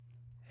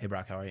Hey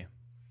Brock, how are you?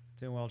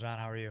 Doing well, John.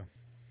 How are you?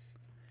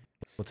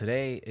 Well,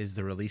 today is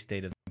the release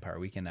date of the Empire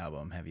Weekend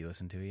album. Have you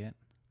listened to it yet?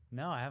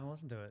 No, I haven't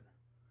listened to it.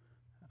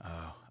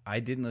 Oh, I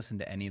didn't listen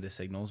to any of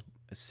the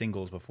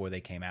singles before they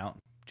came out,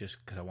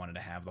 just because I wanted to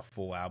have the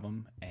full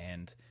album.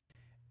 And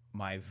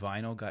my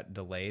vinyl got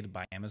delayed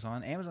by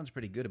Amazon. Amazon's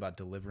pretty good about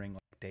delivering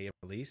like day of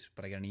release,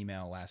 but I got an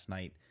email last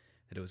night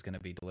that it was going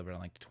to be delivered on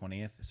like the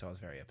 20th, so I was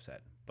very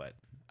upset. But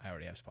I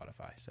already have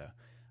Spotify, so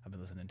I've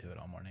been listening to it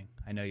all morning.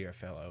 I know you're a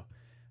fellow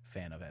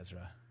fan of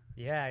Ezra.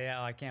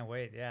 Yeah. I can't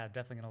wait. Yeah,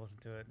 definitely gonna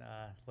listen to it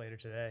later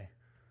today.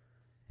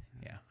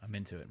 Yeah, I'm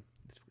into it.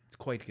 It's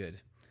quite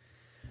good.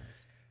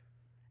 Nice.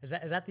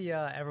 Is that the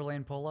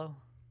Everlane polo?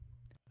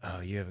 Oh,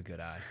 you have a good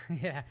eye.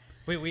 Yeah,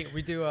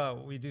 we do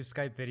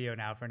Skype video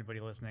now for anybody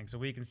listening, so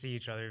we can see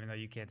each other even though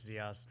you can't see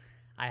us.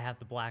 I have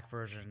the black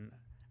version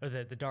or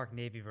the dark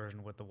navy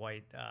version with the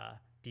white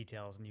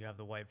details, and you have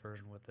the white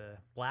version with the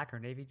black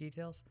or navy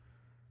details.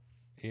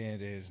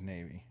 It is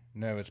navy.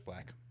 No, it's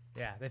black.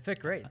 Yeah, they fit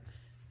great.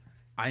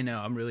 I know.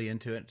 I'm really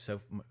into it.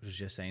 So I was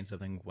just saying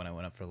something when I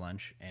went up for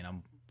lunch, and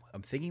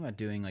I'm thinking about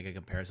doing like a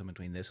comparison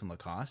between this and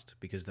Lacoste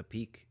because the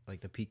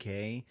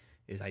PK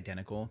is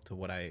identical to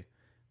what I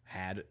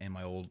had in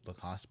my old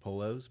Lacoste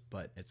polos,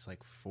 but it's like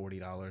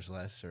 $40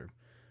 less or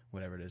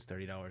whatever it is,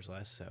 $30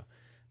 less. So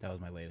that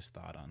was my latest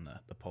thought on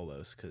the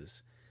polos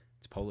because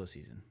it's polo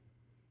season.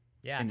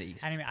 Yeah, in the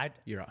East. I mean,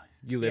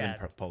 you live in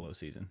polo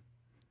season.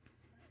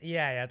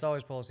 Yeah, it's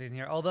always polo season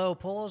here. Although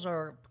polos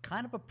are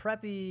kind of a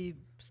preppy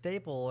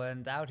staple,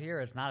 and out here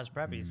it's not as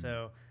preppy,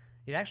 so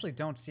you actually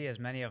don't see as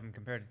many of them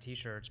compared to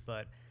t-shirts.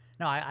 But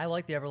no, I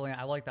like the Everlane.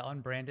 I like the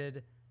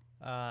unbranded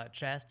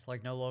chest,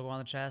 like no logo on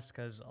the chest,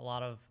 because a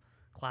lot of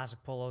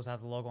classic polos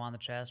have the logo on the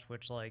chest,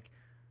 which like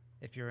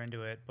if you're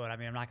into it. But I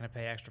mean, I'm not going to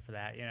pay extra for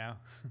that, you know?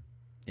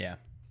 Yeah.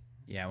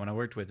 When I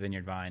worked with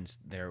Vineyard Vines,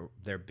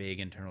 their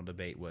big internal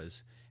debate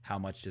was how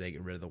much do they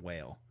get rid of the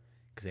whale?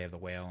 Because they have the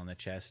whale on the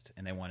chest,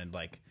 and they wanted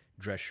like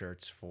dress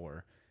shirts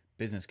for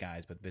business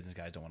guys, but business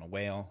guys don't want a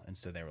whale, and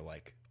so they were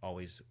like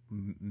always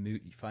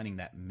finding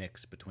that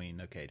mix between,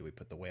 okay, do we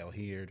put the whale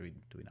here? Do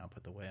we not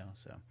put the whale?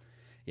 So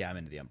yeah, I'm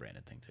into the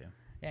unbranded thing too.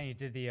 Yeah, and you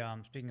did the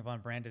speaking of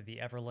unbranded, the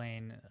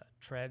Everlane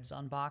Treads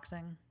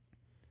unboxing.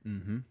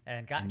 Mm-hmm.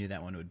 And I knew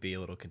that one would be a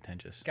little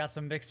contentious. Got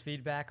some mixed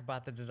feedback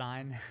about the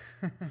design.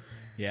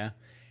 Yeah,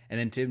 and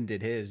then Tim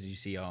did his. You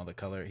see all the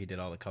color. He did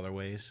all the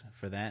colorways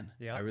for that.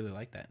 Yeah, I really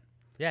like that.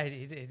 Yeah,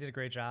 he did a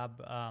great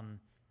job.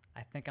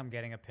 I think I'm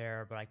getting a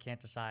pair, but I can't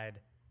decide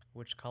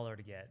which color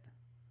to get.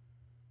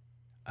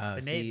 The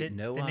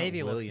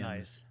navy looks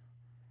nice.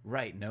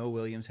 Right, Noah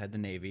Williams had the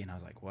navy, and I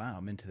was like, wow,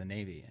 I'm into the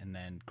navy. And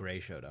then gray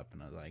showed up,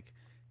 and I was like,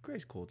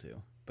 gray's cool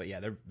too. But yeah,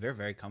 they're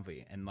very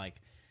comfy. And like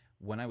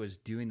when I was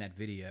doing that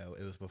video,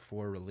 it was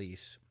before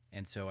release,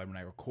 and so when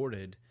I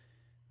recorded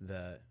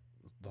the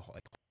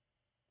like,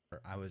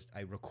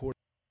 I recorded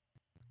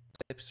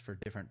clips for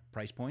different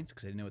price points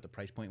because I didn't know what the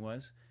price point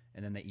was.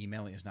 And then they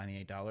emailed me it was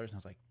 $98, and I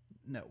was like,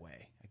 no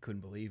way. I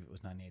couldn't believe it was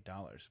 $98.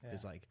 Yeah.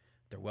 It's like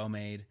they're well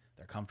made,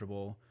 they're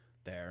comfortable,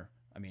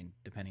 I mean,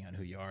 depending on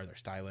who you are, they're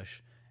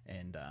stylish,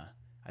 and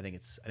I think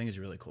it's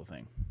a really cool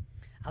thing.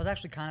 I was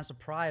actually kind of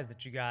surprised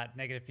that you got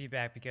negative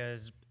feedback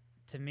because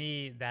to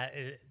me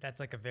that's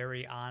like a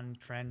very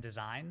on-trend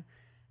design,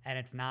 and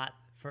it's not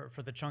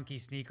for the chunky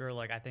sneaker.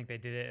 Like I think they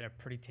did it in a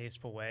pretty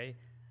tasteful way.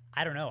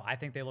 I don't know. I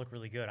think they look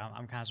really good.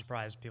 I'm kind of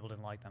surprised people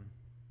didn't like them.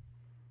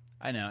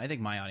 I know. I think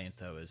my audience,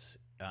 though, is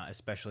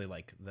especially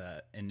like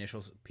the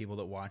initial people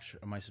that watch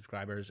my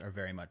subscribers are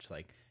very much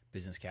like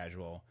business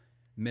casual,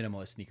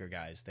 minimalist sneaker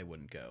guys. They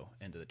wouldn't go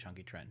into the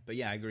chunky trend. But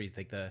yeah, I agree.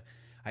 Like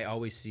I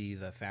always see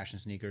the fashion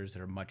sneakers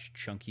that are much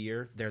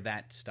chunkier. They're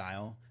that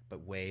style,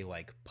 but way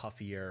like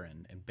puffier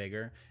and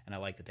bigger. And I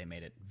like that they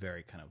made it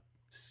very kind of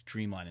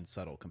streamlined and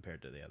subtle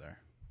compared to the other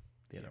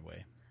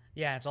way.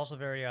 Yeah, it's also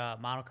very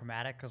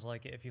monochromatic because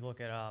like if you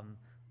look at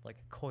like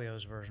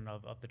Koyo's version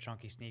of the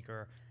chunky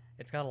sneaker,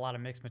 it's got a lot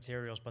of mixed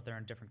materials, but they're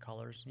in different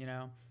colors, you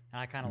know? And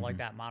I kind of like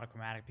that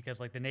monochromatic because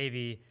like the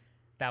navy,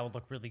 that would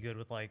look really good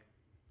with like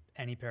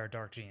any pair of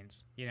dark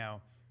jeans, you know?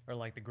 Or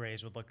like the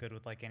grays would look good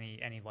with like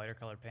any lighter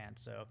colored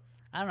pants. So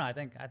I don't know. I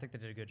think they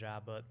did a good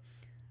job, but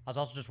I was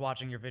also just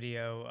watching your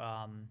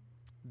video,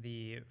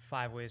 the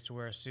 5 ways to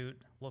wear a suit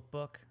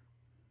lookbook.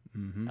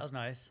 Mm-hmm. That was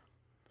nice.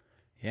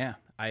 Yeah.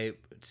 I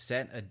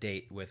set a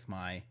date with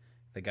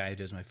the guy who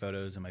does my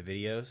photos and my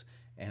videos,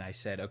 and I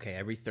said, okay,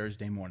 every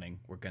Thursday morning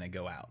we're going to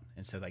go out.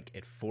 And so like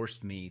it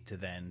forced me to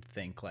then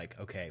think like,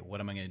 okay, what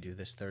am I going to do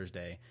this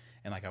Thursday?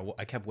 And like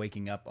I kept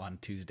waking up on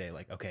Tuesday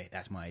like, okay,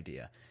 that's my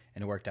idea.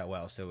 And it worked out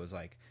well. So it was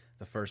like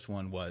the first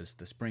one was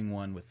the spring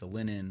one with the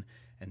linen,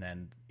 and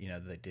then, you know,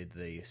 they did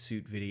the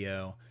suit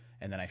video,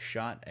 and then I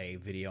shot a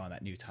video on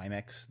that new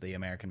Timex, the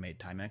American-made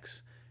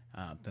Timex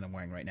that I'm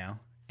wearing right now,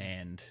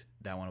 and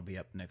that one will be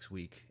up next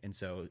week. And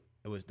so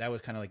that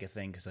was kind of like a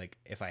thing because like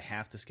if I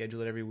have to schedule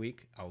it every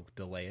week, I'll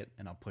delay it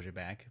and I'll push it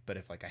back. But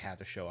if like I have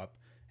to show up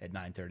at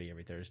 9:30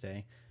 every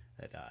Thursday,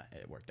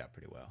 it worked out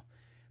pretty well.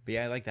 But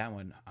yeah, I like that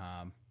one.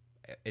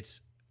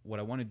 It's what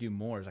I want to do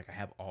more is like I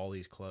have all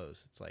these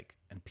clothes. It's like,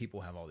 and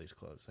people have all these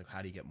clothes. Like,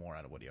 how do you get more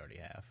out of what you already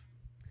have?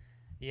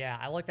 Yeah,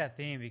 I like that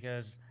theme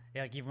because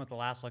yeah, like even with the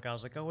last look, I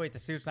was like, oh wait, the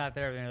suit's not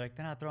there. And they're like,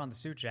 they're not throwing the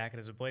suit jacket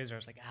as a blazer. I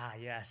was like, ah,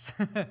 yes.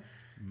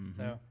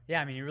 So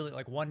yeah, I mean, you really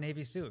like one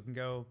navy suit can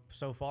go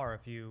so far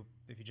if you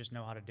just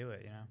know how to do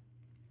it, you know.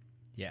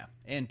 Yeah,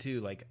 and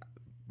too, like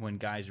when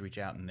guys reach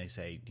out and they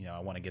say, you know, I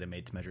want to get a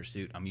made-to-measure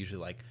suit, I'm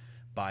usually like,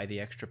 buy the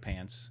extra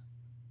pants,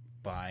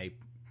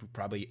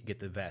 probably get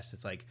the vest.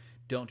 It's like,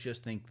 don't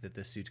just think that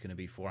this suit's going to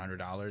be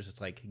 $400.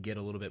 It's like, get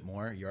a little bit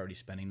more. You're already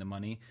spending the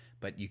money,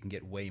 but you can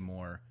get way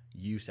more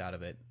use out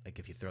of it. Like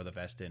if you throw the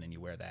vest in and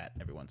you wear that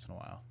every once in a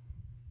while.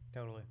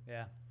 Totally.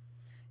 Yeah.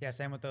 Yeah.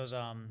 Same with those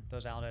Allen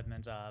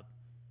Edmonds.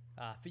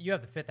 You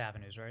have the Fifth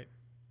Avenues, right?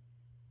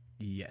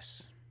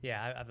 Yes.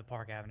 Yeah, I have the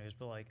Park Avenues,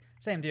 but like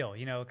same deal.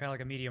 You know, kind of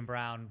like a medium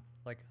brown,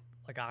 like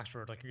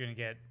Oxford. Like you're gonna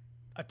get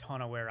a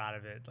ton of wear out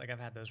of it. Like I've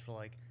had those for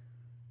like,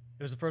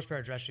 it was the first pair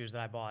of dress shoes that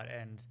I bought,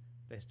 and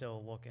they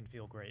still look and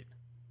feel great.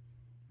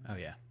 Oh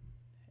yeah,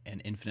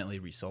 and infinitely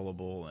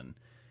resolable, and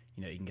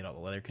you know you can get all the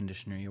leather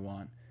conditioner you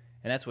want,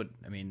 and that's what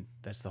I mean.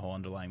 That's the whole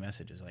underlying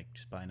message is like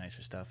just buy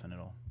nicer stuff, and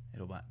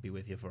it'll be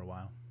with you for a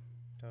while.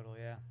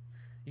 Totally, yeah.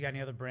 You got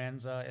any other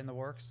brands in the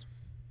works?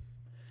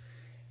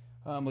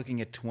 I'm looking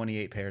at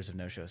 28 pairs of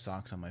no-show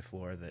socks on my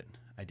floor that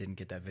I didn't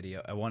get that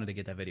video. I wanted to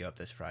get that video up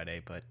this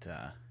Friday, but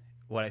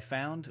what I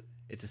found,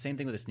 it's the same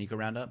thing with a sneaker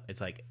roundup. It's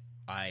like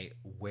I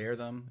wear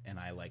them and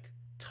I like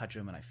touch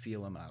them and I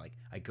feel them and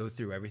I go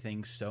through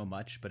everything so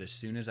much, but as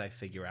soon as I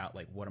figure out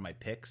like what are my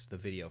picks, the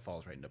video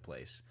falls right into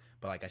place.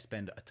 But like I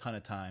spend a ton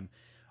of time.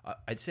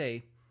 I'd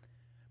say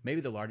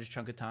maybe the largest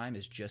chunk of time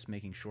is just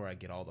making sure I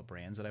get all the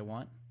brands that I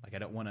want. Like I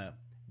don't want to.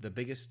 The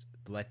biggest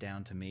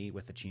letdown to me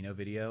with the Chino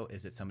video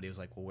is that somebody was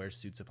like, well, where's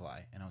Suit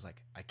Supply? And I was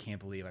like, I can't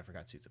believe I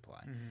forgot Suit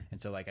Supply.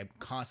 And so like I'm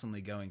constantly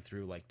going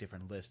through like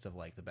different lists of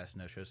like the best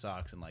no-show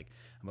socks, and like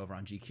I'm over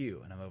on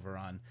GQ and I'm over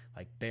on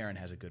like Baron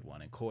has a good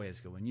one and Koi has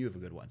a good one, you have a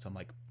good one. So I'm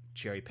like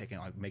cherry picking,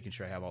 like making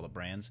sure I have all the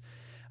brands,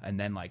 and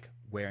then like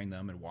wearing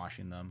them and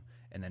washing them,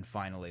 and then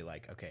finally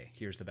like, okay,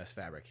 here's the best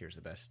fabric, here's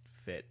the best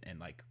fit, and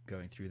like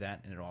going through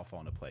that, and it'll all fall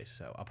into place.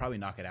 So I'll probably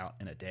knock it out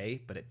in a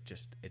day, but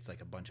it's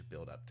like a bunch of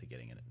build up to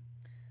getting it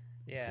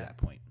to that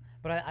point.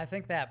 But I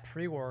think that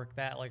pre-work,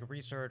 that like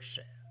research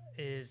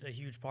is a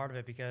huge part of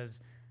it, because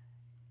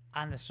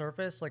on the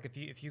surface, like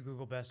if you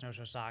Google best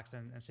no-show socks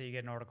and say you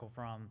get an article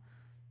from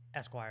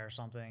Esquire or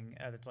something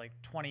that's like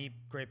 20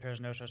 great pairs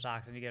of no-show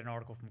socks, and you get an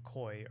article from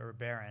Koi or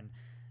Baron,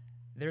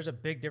 there's a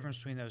big difference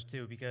between those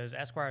two, because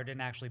Esquire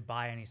didn't actually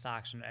buy any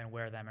socks and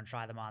wear them and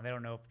try them on. They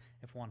don't know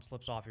if one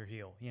slips off your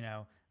heel, you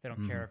know, they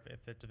don't care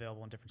if it's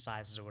available in different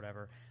sizes or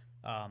whatever.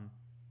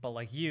 But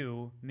like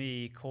you,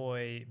 me,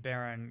 Koi,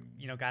 Baron,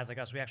 you know, guys like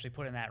us, we actually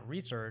put in that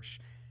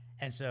research.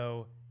 And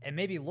so it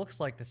maybe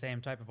looks like the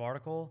same type of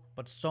article,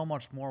 but so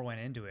much more went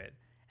into it.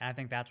 And I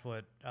think that's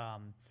what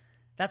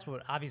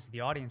obviously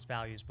the audience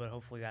values, but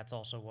hopefully that's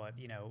also what,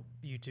 you know,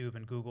 YouTube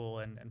and Google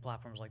and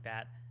platforms like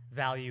that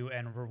value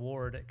and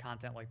reward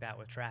content like that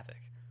with traffic.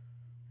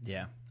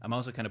 Yeah. I'm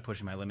also kind of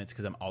pushing my limits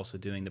because I'm also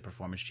doing the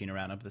Performance Chino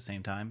roundup at the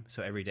same time.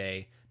 So every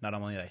day, not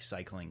only am I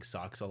cycling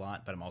socks a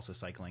lot, but I'm also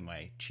cycling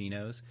my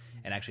chinos.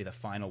 And actually the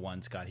final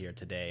ones got here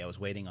today. I was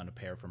waiting on a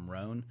pair from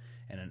Rhone,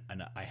 and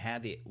I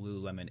had the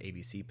Lululemon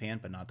ABC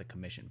pant, but not the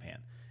commission pant.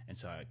 And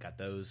so I got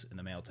those in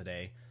the mail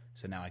today.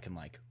 So now I can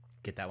like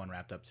get that one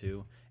wrapped up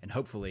too. And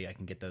hopefully I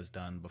can get those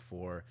done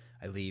before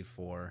I leave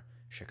for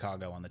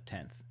Chicago on the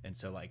 10th. And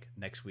so like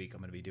next week,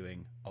 I'm going to be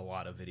doing a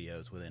lot of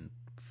videos within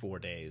 4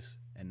 days,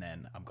 and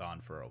then I'm gone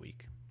for a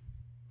week.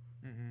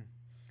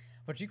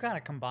 But you kind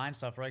of combine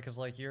stuff, right? Because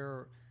like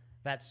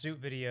that suit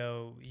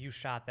video, you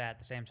shot that at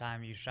the same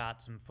time you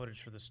shot some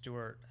footage for the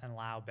Stewart and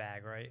Lau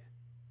bag, right?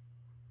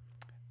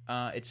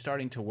 It's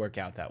starting to work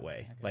out that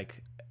way. Okay.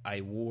 Like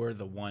I wore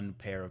the one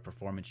pair of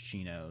Performance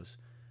Chinos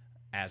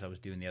as I was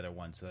doing the other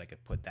one so that I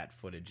could put that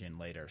footage in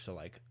later. So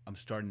like I'm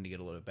starting to get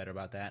a little bit better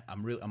about that.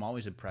 I'm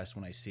always impressed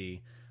when I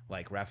see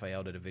like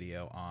Raphael did a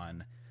video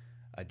on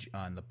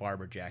the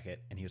Barber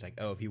jacket, and he was like,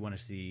 oh, if you want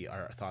to see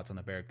our thoughts on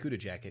the Barracuda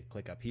jacket,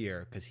 click up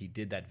here, because he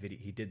did that video.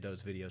 He did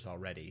those videos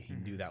already. He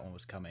knew that one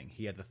was coming.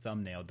 He had the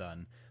thumbnail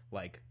done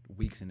like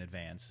weeks in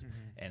advance,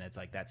 and it's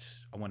like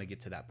I want to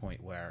get to that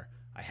point where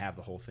I have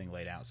the whole thing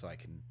laid out so I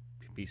can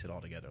piece it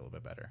all together a little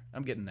bit better.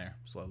 I'm getting there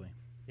slowly.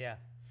 Yeah,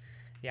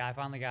 I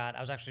finally I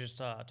was actually just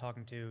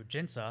talking to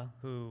Jinsa,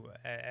 who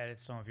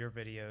edits some of your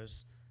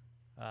videos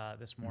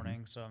this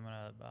morning, so I'm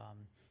gonna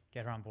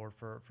get her on board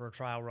for a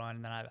trial run.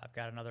 And then I've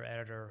got another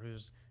editor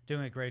who's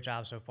doing a great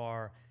job so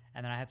far.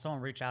 And then I had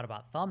someone reach out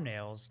about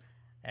thumbnails,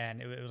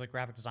 and it was a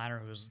graphic designer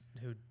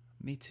who.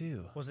 Me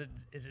too. Is it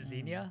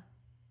Xenia?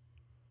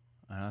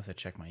 I don't have to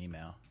check my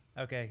email.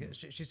 Okay.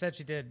 She said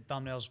she did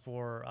thumbnails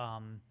for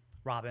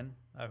Robin,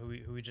 who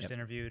we just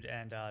interviewed,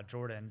 and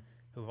Jordan,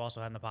 who we've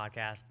also had in the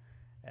podcast.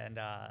 And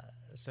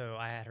so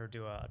I had her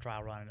do a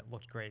trial run, and it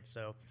looked great.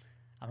 So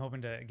I'm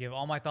hoping to give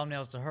all my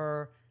thumbnails to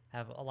her,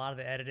 have a lot of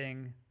the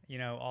editing, you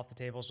know, off the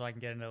table, so I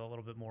can get into a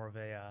little bit more of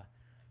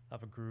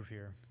a groove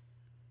here.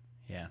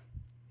 Yeah.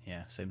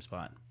 Yeah, same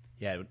spot.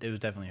 Yeah, it was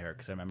definitely her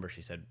because I remember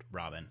she said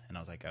Robin, and I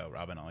was like, oh,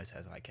 Robin always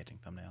has eye-catching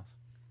thumbnails.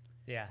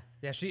 Yeah,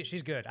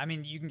 she's good. I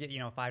mean, you can get a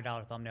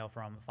 $5 thumbnail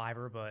from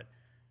Fiverr, but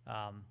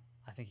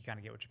I think you kind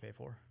of get what you pay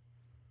for.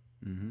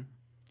 Mm-hmm.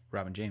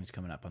 Robin James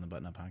coming up on the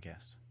Button Up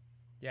podcast.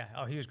 Yeah.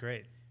 Oh, he was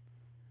great.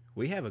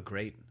 We have a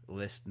great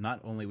list.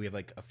 Not only we have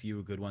like a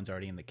few good ones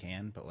already in the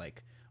can, but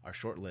like our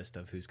short list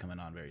of who's coming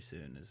on very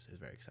soon is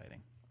very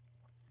exciting.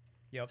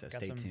 Yep. So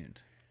stay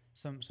tuned.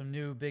 Some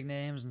new big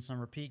names and some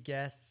repeat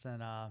guests,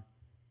 and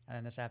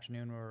then this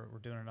afternoon we're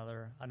doing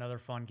another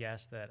fun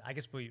guest that I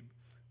guess we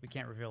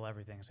can't reveal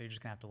everything, so you're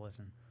just gonna have to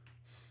listen.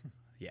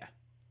 Yeah,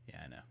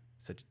 I know.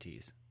 Such a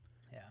tease.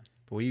 Yeah.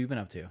 But what have you been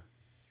up to?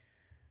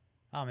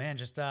 Oh man,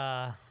 just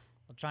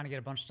trying to get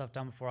a bunch of stuff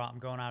done before I'm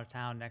going out of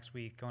town next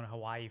week, going to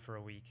Hawaii for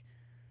a week.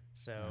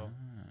 So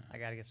I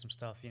got to get some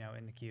stuff,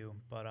 in the queue.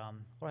 But what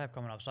do I have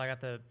coming up? So I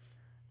got the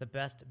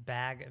best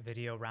bag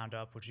video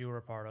roundup, which you were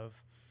a part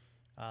of.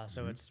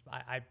 So it's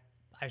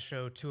I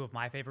show two of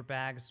my favorite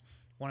bags.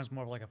 One is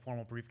more of like a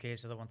formal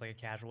briefcase, the other one's like a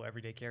casual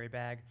everyday carry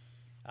bag.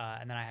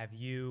 And then I have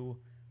you,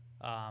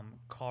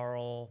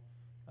 Carl,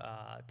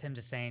 Tim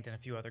DeSaint, and a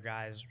few other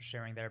guys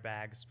sharing their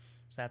bags.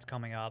 So that's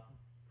coming up.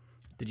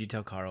 Did you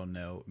tell Carl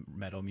no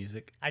metal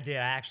music? I did.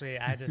 I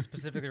had to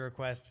specifically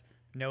request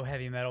no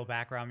heavy metal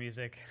background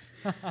music.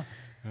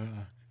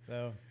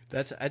 So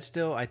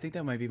I think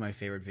that might be my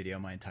favorite video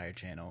on my entire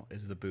channel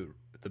is the boot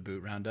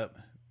roundup,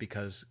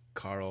 because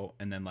Carl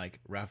and then like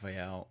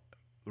Raphael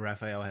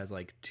has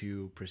like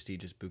two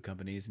prestigious boot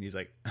companies, and he's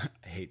like,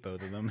 I hate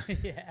both of them.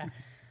 Yeah.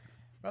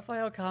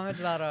 Raphael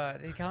commented on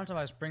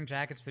my spring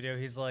jackets video.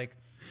 He's like,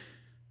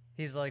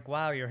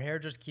 wow, your hair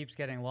just keeps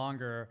getting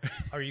longer.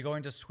 Are you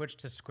going to switch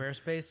to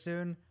Squarespace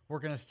soon? We're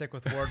going to stick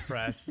with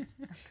WordPress.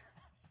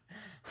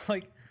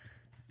 Like,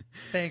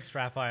 thanks,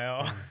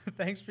 Raphael.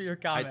 Thanks for your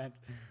comment.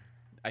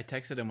 I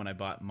texted him when I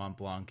bought Mont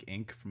Blanc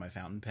ink for my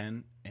fountain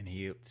pen, and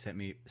he sent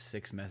me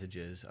 6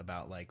 messages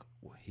about like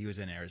he was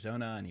in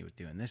Arizona and he was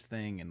doing this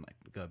thing and like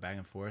go back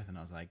and forth. And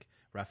I was like,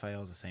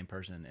 Raphael's the same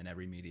person in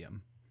every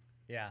medium.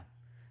 Yeah.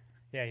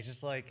 Yeah. He's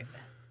just like,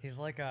 he's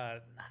one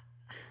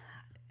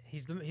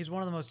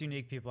of the most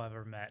unique people I've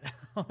ever met.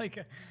 Like,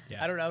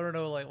 yeah. I don't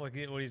know like what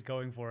he's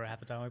going for half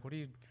the time. Like, what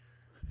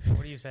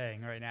are you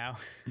saying right now?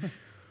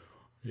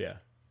 Yeah.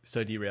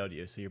 So derailed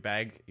you. So your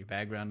bag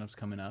roundup's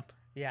coming up.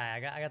 Yeah,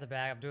 I got the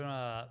bag. I'm doing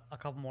a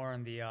couple more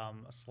in the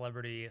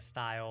celebrity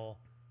style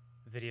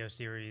video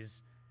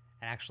series,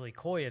 and actually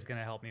Koi is going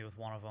to help me with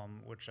one of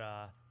them, which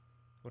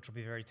will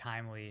be very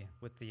timely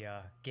with the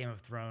Game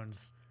of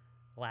Thrones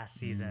last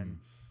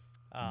season.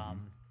 So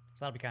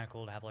that'll be kind of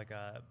cool to have like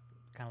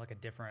a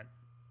different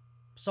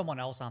someone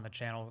else on the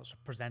channel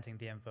presenting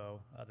the info.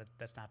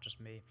 That's not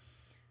just me.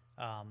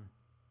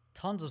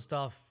 Tons of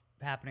stuff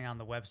happening on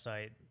the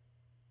website,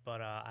 but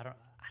I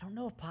don't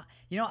know if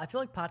I feel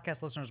like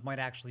podcast listeners might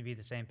actually be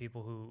the same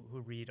people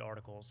who read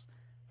articles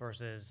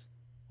versus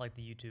like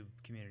the YouTube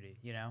community.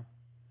 Yeah,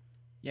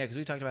 because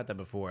we talked about that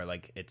before.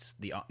 Like, it's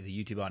the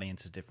YouTube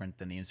audience is different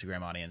than the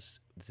Instagram audience.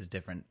 This is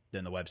different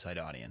than the website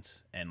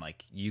audience, and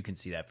like you can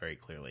see that very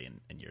clearly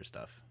in your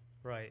stuff.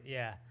 Right.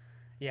 Yeah.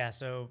 Yeah.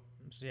 So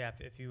yeah,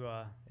 if you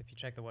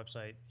check the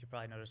website, you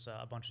probably notice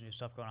a bunch of new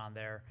stuff going on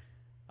there.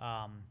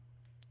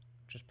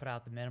 Just put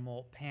out the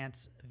minimal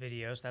pants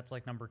video. So that's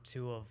like number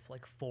 2 of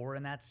like 4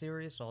 in that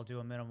series. So I'll do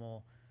a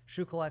minimal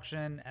shoe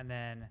collection and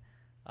then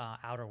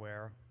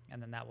outerwear,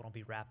 and then that one will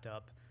be wrapped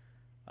up.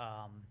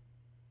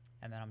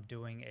 And then I'm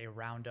doing a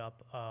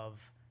roundup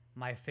of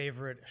my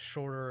favorite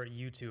shorter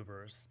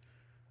YouTubers.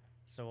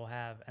 So we'll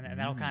have, and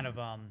that'll kind of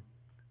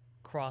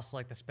cross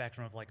like the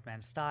spectrum of like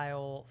men's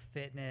style,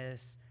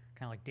 fitness,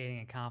 kind of like dating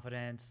and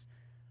confidence.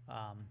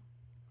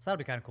 So that'll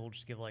be kind of cool,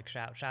 just to give like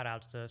shout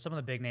outs to some of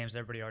the big names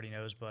everybody already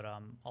knows, but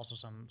also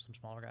some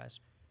smaller guys.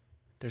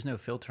 There's no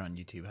filter on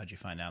YouTube. How'd you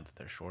find out that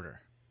they're shorter?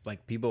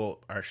 Like,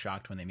 people are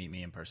shocked when they meet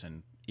me in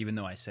person, even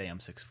though I say I'm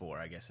 6'4".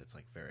 I guess it's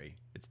like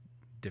it's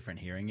different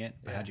hearing it.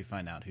 But how'd you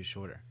find out who's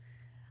shorter?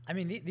 I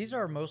mean, these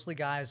are mostly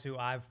guys who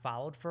I've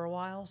followed for a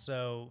while,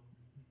 so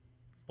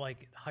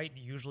like height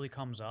usually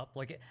comes up.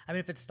 Like, I mean,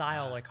 if it's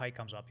style, like height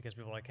comes up because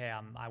people are like, hey,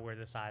 I wear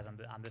this size,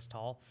 I'm this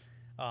tall.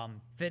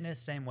 Fitness,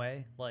 same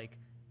way. Like,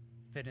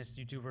 fitness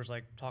YouTubers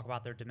like talk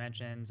about their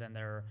dimensions and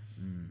their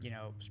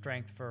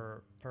strength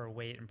per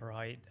weight and per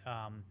height,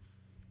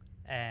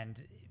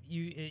 and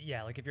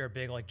like if you're a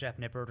big like Jeff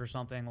Nippert or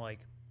something, like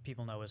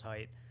people know his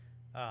height,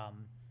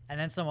 and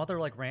then some other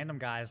like random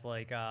guys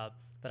like that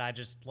I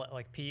just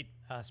like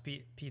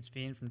Pete's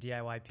Fiend from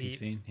DIY Pete.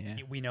 Fiend, yeah.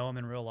 We know him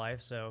in real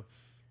life, so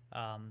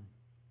and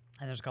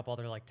there's a couple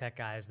other like tech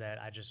guys that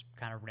I just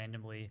kind of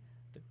randomly,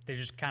 they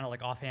just kind of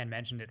like offhand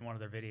mentioned it in one of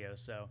their videos,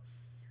 so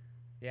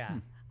yeah.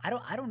 I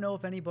don't know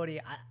if anybody.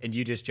 And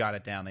you just jot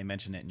it down. They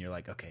mention it, and you're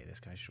like, okay, this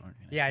guy's short.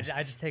 Yeah,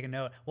 I just take a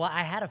note. Well,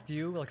 I had a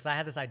few, because I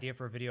had this idea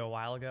for a video a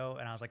while ago,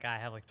 and I was like, I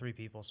have like 3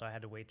 people, so I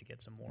had to wait to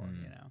get some more.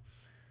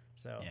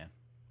 So yeah,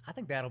 I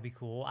think that'll be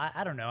cool.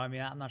 I don't know. I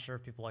mean, I'm not sure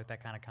if people like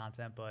that kind of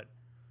content, but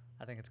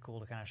I think it's cool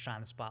to kind of shine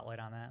the spotlight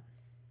on that.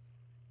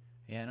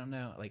 Yeah, I don't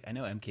know. Like, I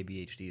know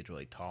MKBHD is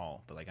really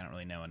tall, but like, I don't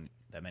really know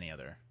that many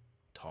other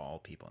tall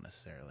people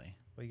necessarily.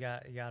 Well, you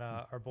got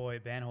our boy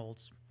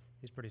Banholtz.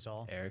 He's pretty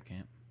tall. Eric,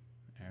 yeah.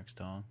 Eric's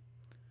tall.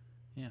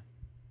 Yeah.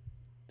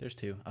 There's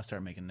two. I'll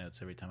start making notes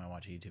every time I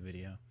watch a YouTube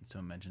video and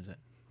someone mentions it.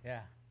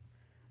 Yeah.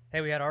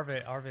 Hey, we had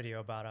our video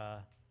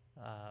about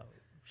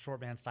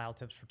short man style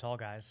tips for tall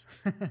guys.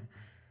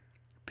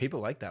 People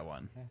like that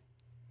one. Yeah.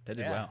 That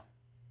did well.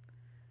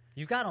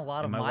 You've gotten a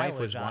lot of my mileage.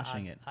 wife was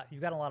watching it. You've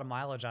gotten a lot of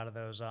mileage out of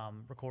those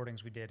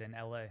recordings we did in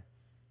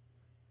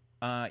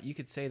LA. You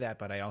could say that,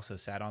 but I also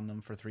sat on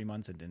them for 3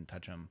 months and didn't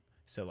touch them.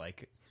 So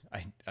like,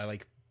 I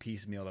like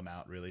piecemeal them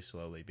out really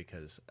slowly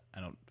because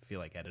I don't feel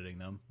like editing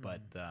them.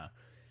 But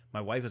my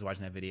wife was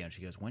watching that video and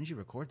she goes, "When did you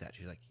record that?"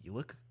 She's like, "You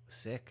look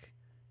sick,"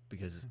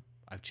 because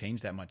I've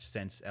changed that much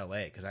since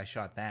LA. Because I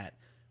shot that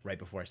right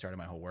before I started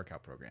my whole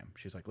workout program.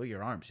 She's like, "Look at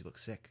your arms. You look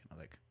sick." I was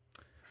like,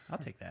 "I'll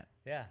take that."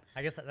 Yeah,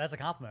 I guess that's a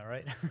compliment,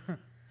 right?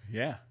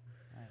 Yeah.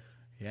 Nice.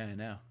 Yeah, I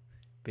know.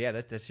 But yeah,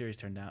 that series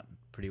turned out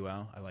pretty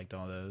well. I liked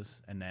all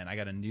those. And then I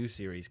got a new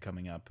series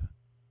coming up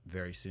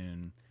very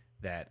soon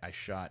that I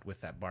shot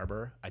with that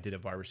barber. I did a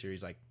barber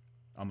series like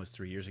almost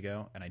 3 years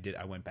ago, and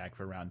I went back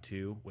for round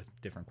 2 with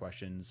different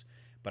questions.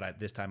 But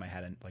this time I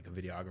had a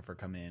videographer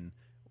come in,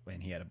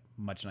 and he had a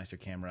much nicer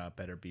camera,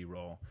 better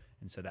B-roll.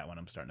 And so that one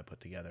I'm starting to put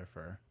together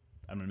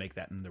I'm going to make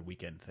that another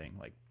weekend thing,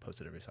 like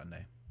post it every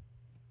Sunday.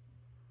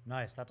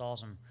 Nice. That's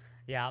awesome.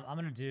 Yeah, I'm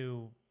going to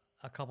do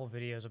a couple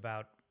videos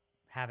about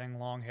having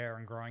long hair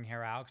and growing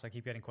hair out because I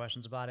keep getting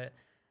questions about it.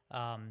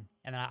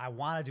 And I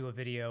want to do a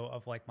video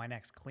of like my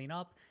next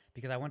cleanup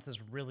because I went to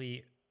this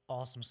really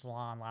awesome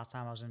salon last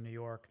time I was in New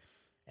York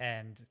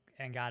and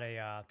got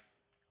a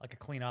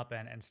cleanup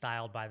and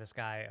styled by this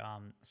guy,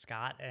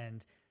 Scott.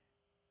 And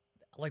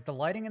like the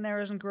lighting in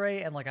there isn't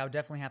great. And like I would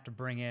definitely have to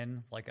bring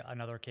in like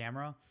another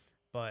camera.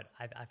 But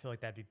I feel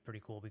like that'd be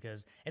pretty cool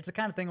because it's the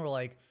kind of thing where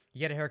like you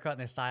get a haircut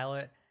and they style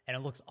it and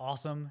it looks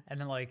awesome. And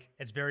then like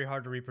it's very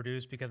hard to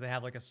reproduce because they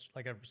have like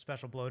a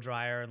special blow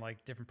dryer and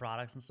like different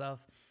products and stuff.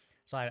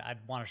 So I'd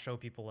want to show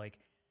people like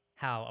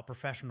how a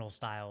professional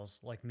styles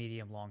like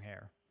medium long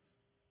hair.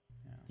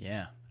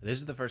 Yeah. This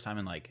is the first time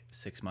in like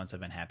 6 months I've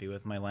been happy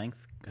with my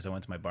length because I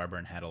went to my barber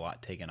and had a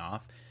lot taken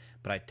off.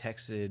 But I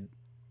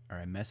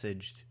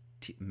messaged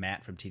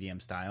Matt from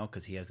TDM Style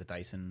because he has the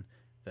Dyson,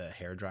 the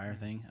hair dryer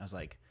thing. I was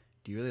like,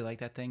 "Do you really like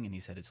that thing?" And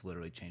he said it's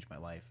literally changed my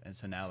life. And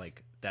so now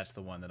like that's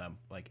the one that I'm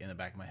like in the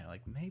back of my head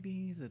like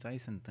maybe the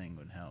Dyson thing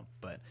would help.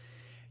 But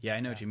yeah, I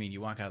know what you mean.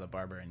 You walk out of the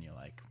barber and you're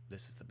like,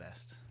 this is the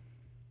best.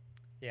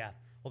 Yeah.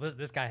 Well,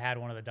 this guy had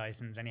one of the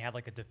Dysons and he had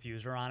like a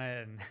diffuser on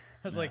it, and I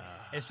was like,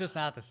 it's just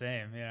not the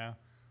same, you know.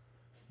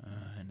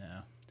 I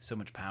know. So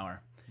much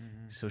power.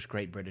 Mm-hmm. Such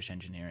great British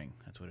engineering.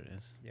 That's what it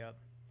is. Yep.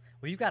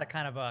 Well, you've got to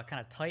kind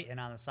of tighten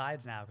on the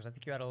sides now because I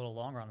think you had a little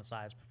longer on the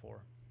sides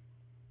before.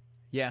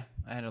 Yeah,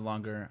 I had it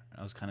longer.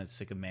 I was kind of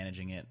sick of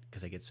managing it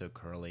because I get so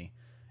curly.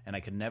 And I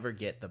could never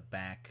get the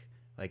back.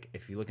 Like,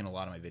 if you look in a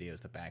lot of my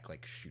videos, the back,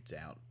 like, shoots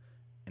out.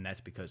 And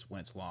that's because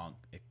when it's long,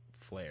 it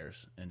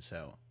flares. And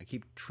so I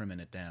keep trimming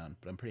it down.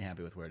 But I'm pretty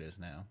happy with where it is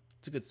now.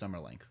 It's a good summer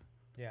length.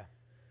 Yeah.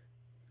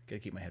 Got to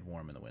keep my head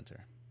warm in the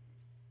winter.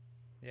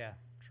 Yeah,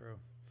 true.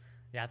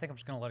 Yeah, I think I'm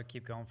just going to let it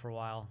keep going for a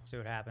while, see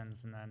what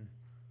happens. And then,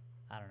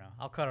 I don't know.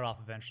 I'll cut it off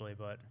eventually,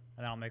 but and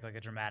then I'll make, like,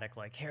 a dramatic,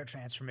 like, hair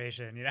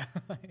transformation, you know?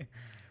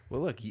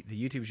 Well, look,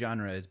 the YouTube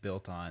genre is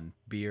built on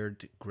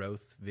beard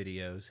growth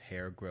videos,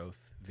 hair growth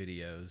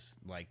videos.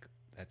 Like,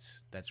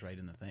 that's right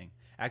in the thing.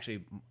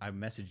 Actually, I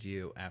messaged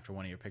you after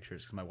one of your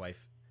pictures because my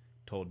wife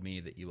told me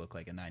that you look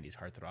like a 90s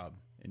heartthrob.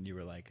 And you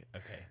were like,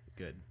 okay,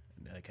 good.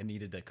 Like, I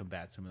needed to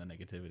combat some of the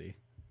negativity.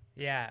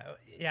 Yeah.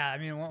 I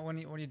mean, when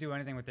you do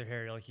anything with your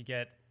hair, like you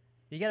get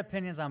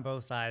opinions on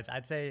both sides.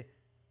 I'd say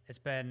it's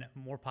been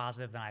more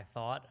positive than I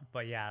thought.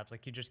 But, yeah, it's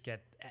like you just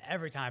get –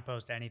 every time I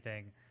post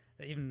anything –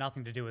 even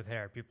nothing to do with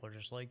hair, people are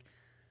just like,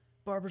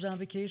 barber's on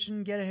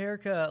vacation, get a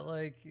haircut.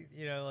 Like,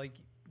 you know, like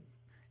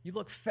you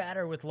look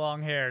fatter with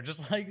long hair,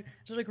 just like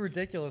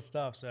ridiculous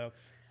stuff. So,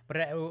 but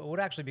it would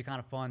actually be kind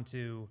of fun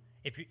to,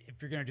 if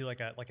you're going to do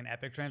like an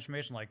epic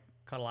transformation, like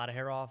cut a lot of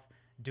hair off,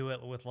 do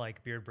it with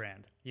like Beard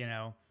Brand, you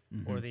know,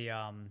 or the,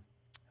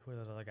 who are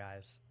those other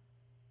guys?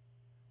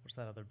 What's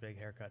that other big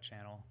haircut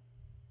channel?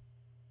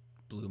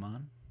 Blue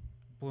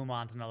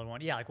Mon's another one.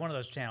 Yeah. Like one of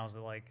those channels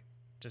that like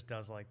just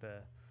does like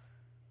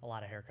a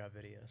lot of haircut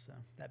videos, so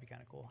that'd be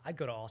kind of cool. I'd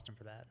go to Austin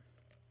for that.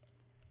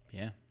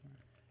 Yeah.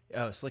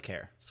 Oh, Slick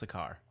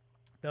Har.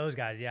 Those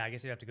guys, yeah. I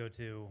guess you'd have to go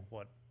to,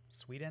 what,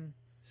 Sweden?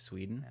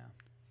 Sweden?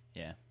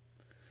 Yeah.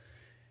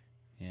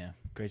 Yeah.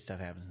 Great stuff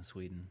happens in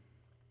Sweden.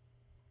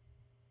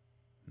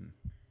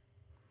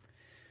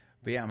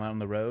 But yeah, I'm out on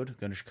the road,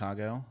 going to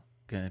Chicago.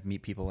 Going to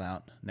meet people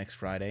out next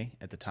Friday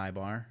at the Thai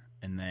Bar.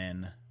 And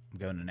then I'm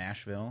going to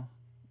Nashville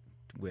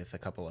with a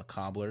couple of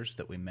cobblers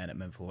that we met at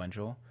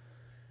Menfluential.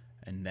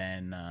 And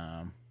then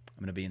I'm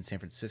going to be in San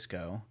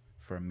Francisco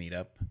for a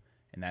meetup,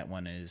 and that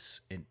one is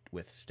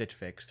with Stitch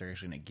Fix. They're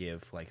actually going to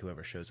give, like,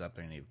 whoever shows up,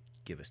 they're going to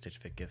give a Stitch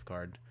Fix gift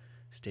card,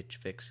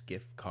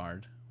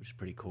 which is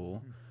pretty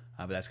cool.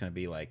 But that's going to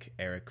be like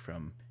Eric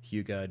from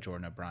Huga,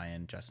 Jordan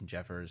O'Brien, Justin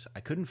Jeffers. I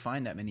couldn't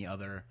find that many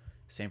other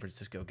San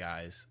Francisco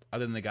guys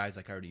other than the guys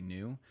like I already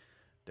knew.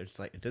 There's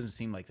like, it doesn't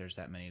seem like there's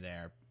that many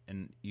there.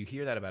 And you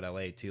hear that about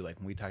LA too. Like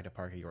when we talked to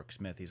Parker York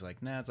Smith, he's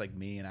like, nah, it's like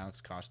me and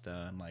Alex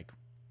Costa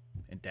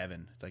and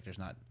Devin. It's like there's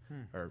not,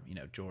 or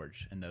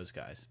George and those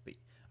guys. But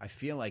I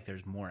feel like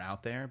there's more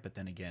out there. But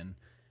then again,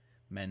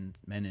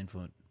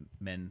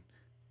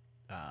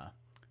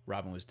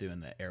 Robin was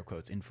doing the air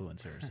quotes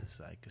influencers. It's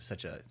like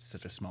such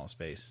a small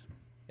space.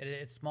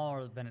 It's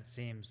smaller than it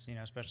seems,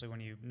 especially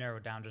when you narrow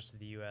it down just to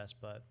the U.S.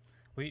 But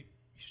you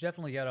should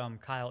definitely get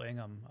Kyle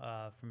Ingham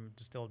from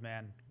Distilled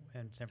Man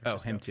in San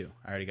Francisco. Oh, him too.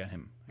 I already got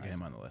him. I Nice. got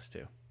him on the list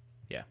too.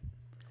 Yeah.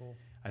 Cool.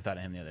 I thought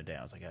of him the other day.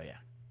 I was like, oh yeah,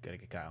 gotta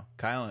get Kyle.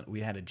 Kyle,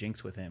 we had a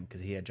jinx with him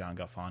because he had John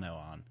Galfano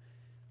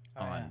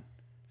on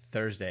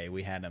Thursday.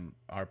 We had him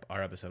our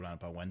episode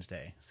on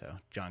Wednesday, so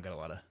John got a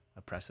lot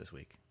of press this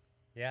week.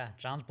 Yeah,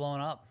 John's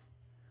blowing up.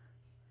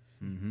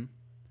 Mm-hmm.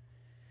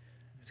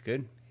 It's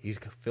good. He's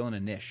filling a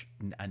niche.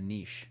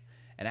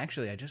 And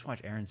actually, I just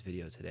watched Aaron's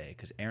video today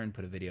because Aaron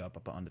put a video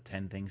up on the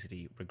 10 things that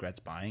he regrets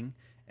buying,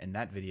 and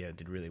that video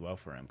did really well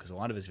for him because a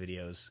lot of his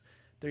videos,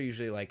 they're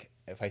usually like,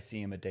 if I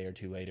see him a day or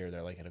two later,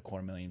 they're like at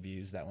 250,000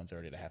 views. That one's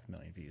already at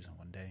 500,000 views in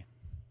one day.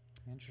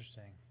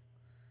 Interesting.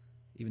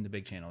 Even the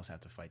big channels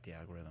have to fight the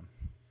algorithm.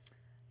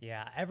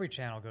 Yeah, every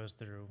channel goes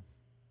through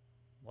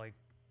like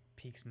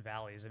peaks and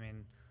valleys. I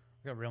mean,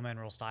 we got Real Man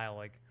Real Style.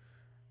 Like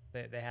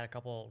they had a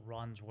couple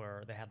runs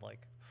where they had like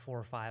 4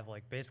 or 5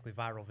 like basically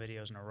viral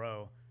videos in a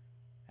row,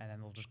 and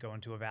then they'll just go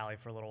into a valley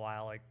for a little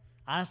while. Like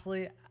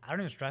honestly, I don't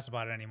even stress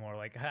about it anymore.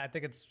 Like I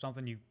think it's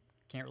something you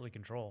can't really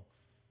control.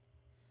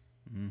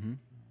 Mm-hmm. You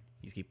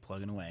just keep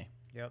plugging away.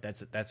 Yep.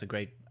 That's a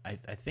great. I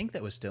think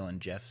that was still in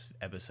Jeff's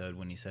episode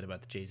when he said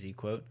about the Jay-Z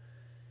quote.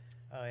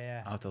 Oh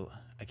yeah. I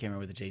can't remember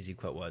what the Jay-Z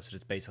quote was, but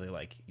it's basically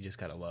like you just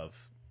gotta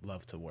love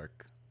to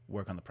work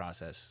on the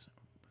process.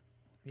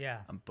 Yeah.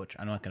 I'm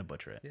not gonna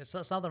butcher it. Yeah,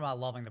 so something about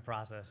loving the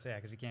process. Yeah,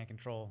 because you can't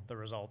control the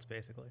results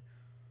basically.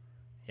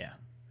 Yeah.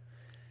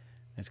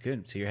 That's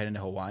good. So you're heading to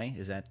Hawaii?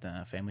 Is that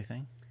a family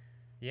thing?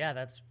 Yeah,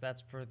 that's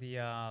for the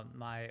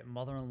my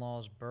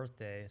mother-in-law's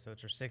birthday. So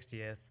it's her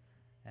 60th,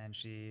 and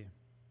she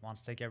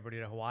wants to take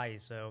everybody to Hawaii.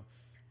 So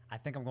I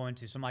think I'm going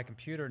to. So my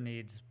computer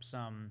needs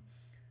some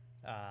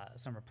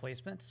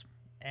replacements,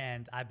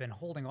 and I've been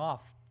holding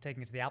off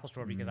taking it to the Apple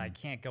Store because I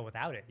can't go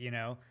without it.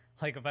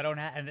 Like if I don't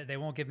have, and they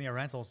won't give me a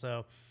rental.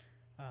 So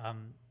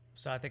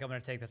I think I'm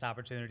going to take this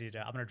opportunity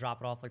I'm going to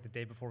drop it off like the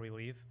day before we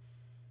leave,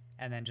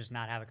 and then just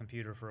not have a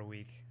computer for a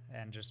week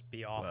and just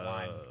be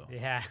offline. Whoa.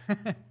 Yeah.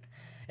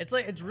 It's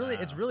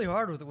really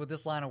hard with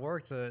this line of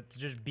work to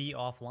just be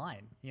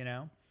offline,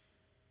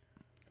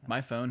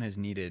 My phone has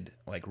needed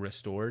like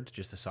restored,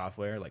 just the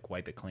software, like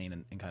wipe it clean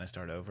and kind of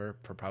start over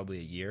for probably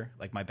a year.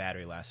 Like my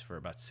battery lasts for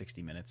about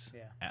 60 minutes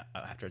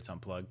after it's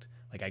unplugged.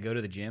 Like I go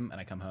to the gym and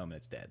I come home and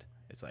it's dead.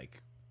 It's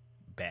like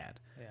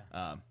bad.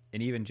 Yeah.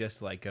 And even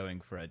just like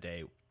going for a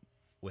day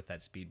with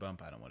that speed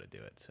bump, I don't want to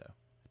do it. So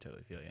I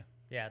totally feel you.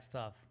 Yeah, it's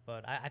tough,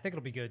 but I think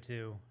it'll be good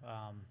too.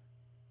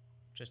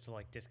 Just to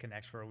like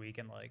disconnect for a week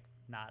and like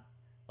not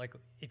like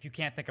if you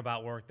can't think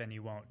about work, then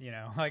you won't.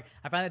 Like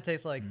I find it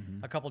takes like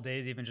a couple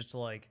days even just to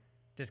like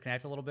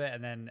disconnect a little bit,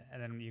 and then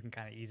you can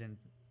kind of ease in,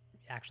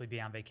 actually be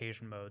on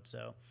vacation mode.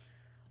 So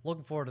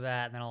looking forward to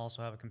that, and then I'll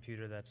also have a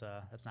computer that's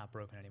not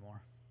broken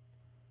anymore.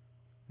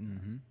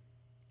 Mm-hmm.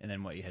 And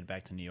then what? You head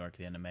back to New York at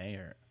the end of May,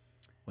 or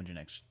when's your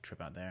next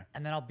trip out there?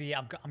 And then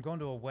I'm going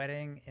to a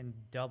wedding in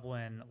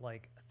Dublin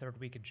like third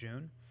week of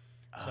June.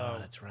 So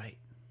that's right.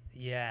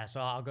 Yeah,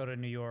 so I'll go to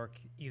New York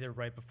either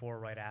right before or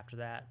right after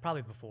that.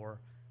 Probably before,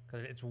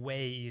 because it's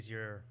way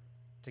easier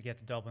to get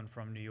to Dublin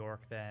from New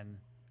York than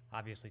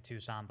obviously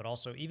Tucson, but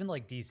also even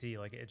like DC.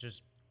 Like it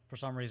just, for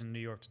some reason, New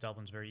York to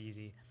Dublin's very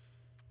easy.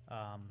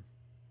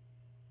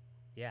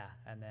 Yeah,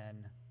 and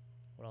then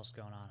what else is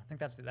going on? I think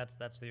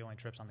that's the only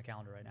trips on the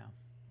calendar right now.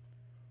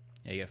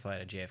 Yeah, you got to fly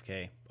to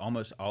JFK.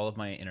 Almost all of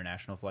my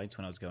international flights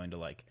when I was going to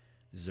like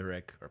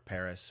Zurich or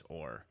Paris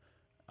or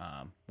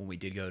when we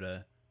did go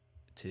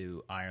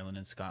to Ireland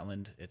and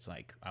Scotland, it's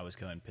like I was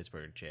going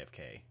Pittsburgh to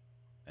JFK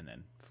and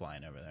then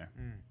flying over there.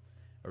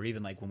 Or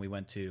even like when we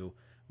went to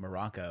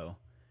Morocco,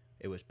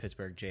 it was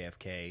Pittsburgh,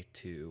 JFK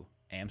to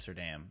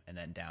Amsterdam and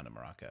then down to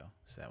Morocco.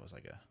 So that was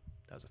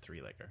a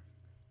 3-legger.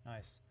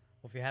 Nice.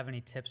 Well, if you have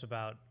any tips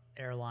about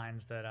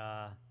airlines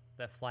that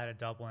fly to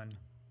Dublin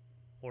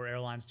or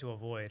airlines to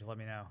avoid, let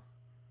me know.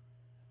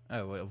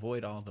 Oh, well,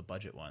 avoid all the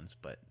budget ones,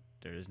 but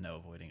there is no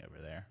avoiding over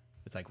there.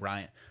 It's like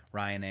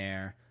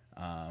Ryanair,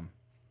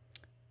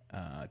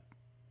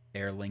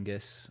 Aer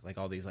Lingus, like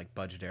all these like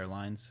budget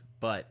airlines.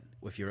 But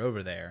if you're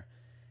over there,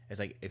 it's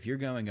like if you're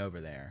going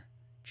over there,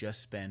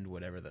 just spend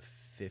whatever the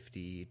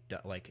 $50,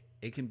 like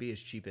it can be as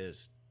cheap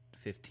as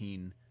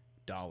 $15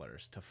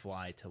 to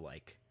fly to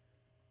like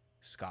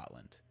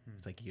Scotland.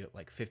 It's like you get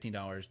like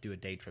 $15, do a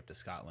day trip to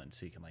Scotland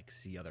so you can like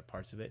see other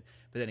parts of it.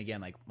 But then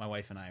again, like my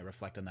wife and I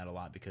reflect on that a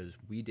lot because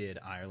we did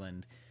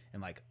Ireland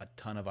and like a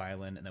ton of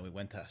Ireland, and then we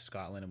went to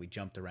Scotland and we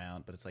jumped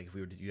around. But it's like if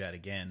we were to do that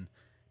again,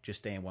 just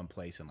stay in one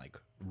place and like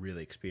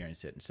really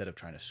experience it instead of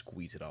trying to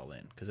squeeze it all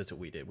in, because that's what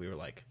we did. We were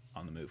like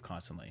on the move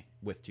constantly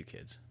with 2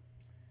 kids.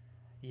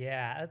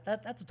 Yeah,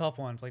 that's a tough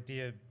one. It's like, do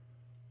you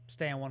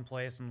stay in one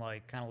place and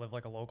like kind of live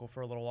like a local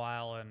for a little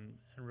while and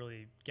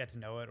really get to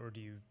know it, or do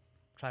you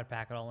try to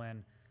pack it all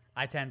in?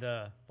 I tend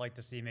to like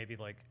to see maybe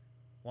like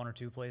 1 or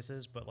 2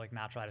 places, but like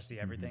not try to see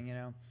everything, you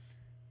know.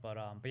 But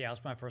yeah, it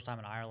was my first time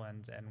in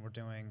Ireland, and we're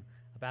doing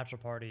a bachelor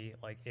party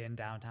like in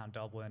downtown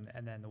Dublin,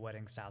 and then the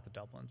wedding south of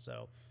Dublin.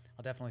 So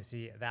I'll definitely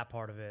see that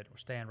part of it. We're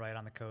staying right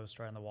on the coast,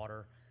 right on the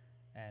water,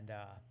 and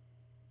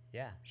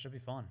yeah, should be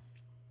fun.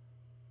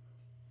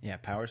 Yeah,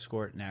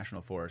 Powerscourt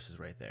National Forest is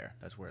right there.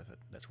 That's worth it.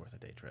 That's worth a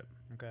day trip.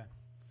 Okay.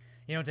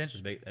 You know, it's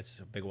interesting. That's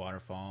a big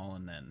waterfall,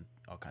 and then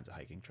all kinds of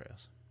hiking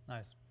trails.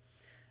 Nice.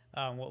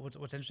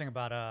 What's interesting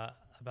about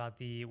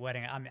the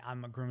wedding?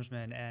 I'm a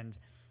groomsman, and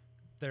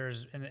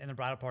there's in the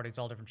bridal party, it's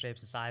all different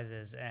shapes and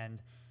sizes,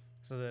 and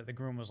so the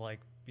groom was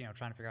like, you know,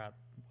 trying to figure out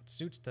what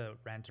suits to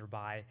rent or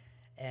buy,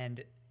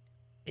 and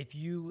if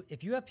you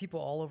have people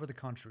all over the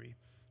country,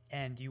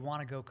 and you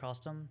want to go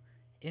custom,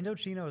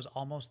 Indochino is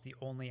almost the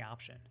only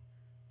option.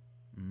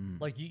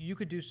 Like you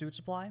could do suit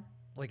supply,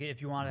 like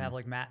if you want to have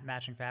like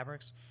matching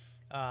fabrics,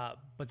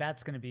 but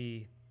that's going to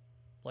be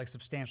like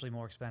substantially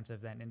more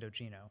expensive than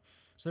Indochino.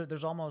 So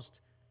there's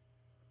almost,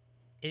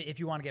 if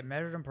you want to get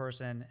measured in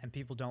person and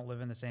people don't live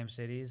in the same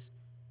cities,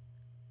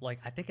 like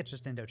I think it's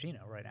just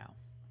Indochino right now.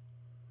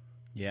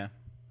 Yeah,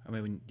 I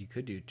mean you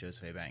could do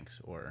Joseph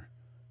Banks or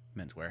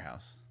Men's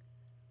Warehouse.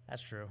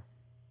 That's true.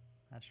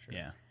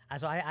 Yeah.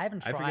 So I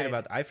haven't tried.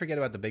 I forget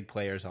about the big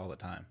players all the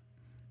time.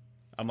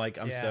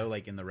 I'm so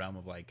like in the realm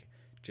of like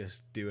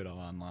just do it all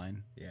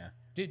online. Yeah.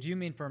 Do you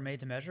mean for made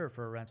to measure or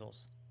for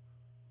rentals?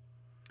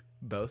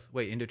 Both.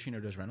 Wait,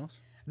 Indochino does rentals?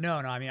 No.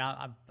 I mean,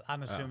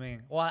 I'm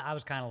assuming. Well, I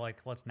was kind of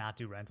like, let's not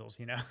do rentals,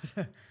 you know.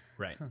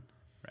 Right.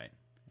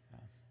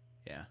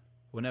 Yeah.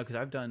 Well, no, because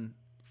I've done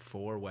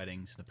 4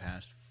 weddings in the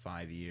past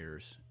 5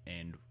 years,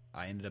 and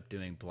I ended up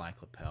doing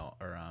black lapel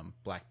or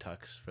black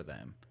tux for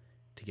them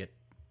to get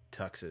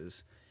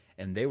tuxes,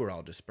 and they were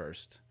all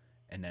dispersed,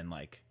 and then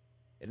like.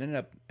 It ended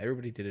up,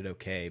 everybody did it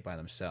okay by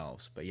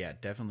themselves. But yeah,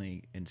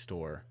 definitely in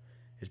store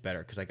is better.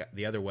 Because I got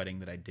the other wedding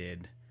that I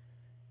did,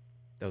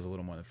 that was a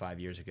little more than 5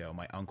 years ago.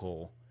 My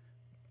uncle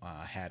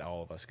had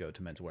all of us go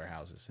to Men's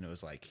Warehouses. And it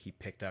was like he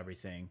picked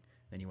everything,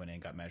 then you went in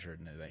and got measured,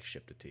 and then they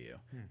shipped it to you.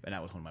 And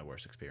that was one of my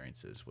worst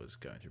experiences, was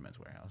going through Men's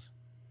Warehouse.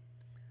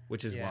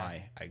 Which is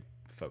why I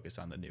focus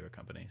on the newer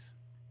companies.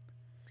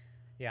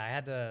 Yeah, I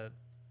had to,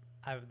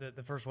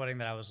 the first wedding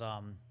that I was...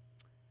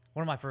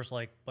 one of my first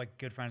like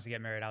good friends to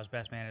get married, I was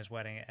best man at his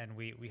wedding, and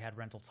we had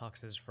rental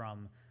tuxes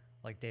from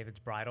like David's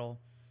Bridal.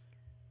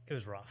 It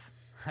was rough.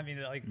 I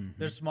mean, like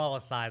their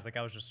smallest size, like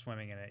I was just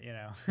swimming in it, you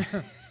know.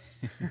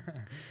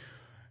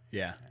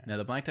 Yeah. Now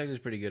the Black Tux is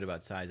pretty good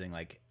about sizing.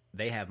 Like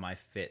they have my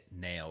fit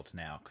nailed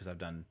now because I've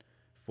done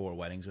 4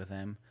 weddings with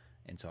them,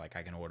 and so like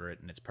I can order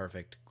it and it's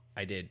perfect.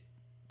 I did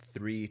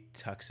 3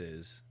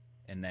 tuxes,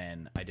 and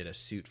then I did a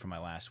suit for my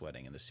last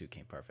wedding, and the suit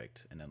came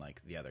perfect. And then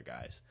like the other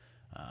guys.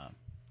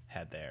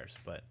 Had theirs,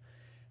 but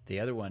the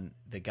other one,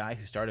 the guy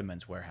who started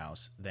Men's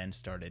Warehouse then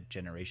started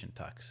Generation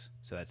Tux,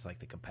 so that's like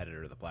the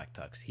competitor to the Black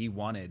Tux. He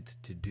wanted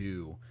to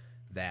do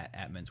that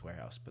at Men's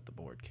Warehouse, but the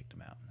board kicked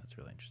him out. That's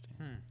really interesting.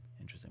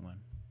 Interesting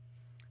one.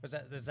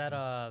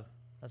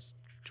 That's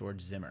George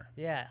Zimmer?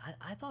 Yeah,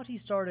 I thought he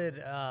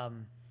started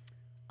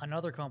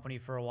another company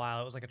for a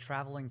while. It was like a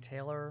traveling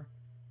tailor.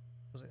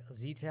 Was it a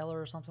Z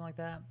Tailor or something like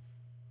that?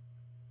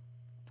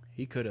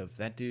 He could have.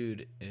 That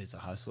dude is a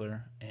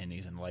hustler, and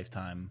he's a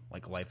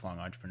lifelong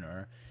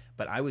entrepreneur.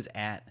 But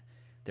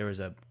there was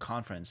a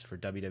conference for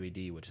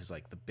WWD, which is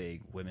like the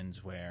big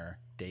women's wear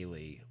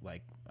daily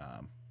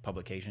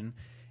publication,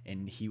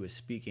 and he was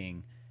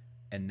speaking,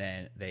 and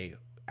then they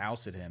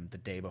ousted him the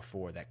day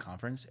before that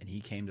conference, and he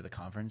came to the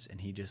conference,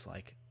 and he just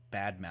like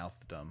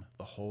bad-mouthed them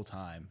the whole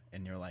time,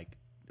 and you're like,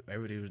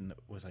 everybody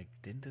was like,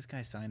 didn't this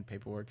guy sign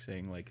paperwork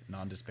saying like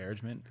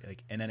non-disparagement?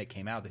 Like, and then it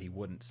came out that he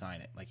wouldn't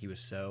sign it. Like he was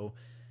so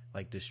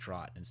like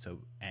distraught and so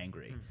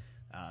angry.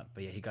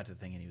 But yeah, he got to the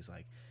thing and he's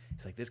like,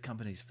 this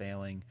company's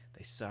failing.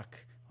 They suck.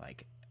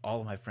 Like all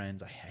of my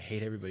friends, I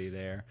hate everybody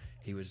there.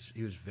 He was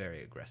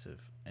very aggressive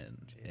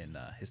in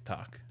his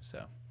talk.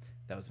 So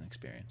that was an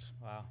experience.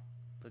 Wow,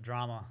 the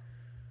drama.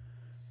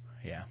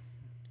 Yeah.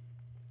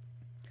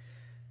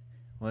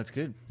 Well, that's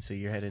good. So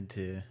you're headed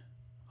to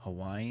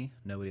Hawaii.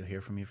 Nobody will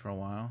hear from you for a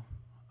while.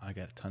 I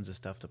got tons of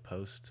stuff to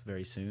post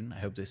very soon. I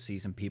hope to see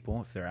some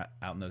people if they're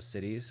out in those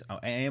cities.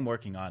 I am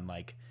working on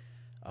like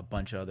a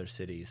bunch of other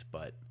cities,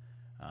 but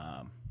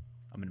I'm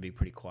going to be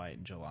pretty quiet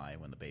in July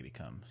when the baby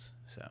comes.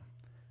 So I'll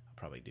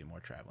probably do more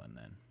traveling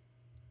then.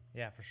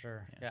 Yeah, for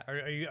sure. Yeah.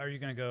 Are you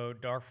going to go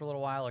dark for a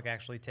little while? Like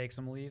actually take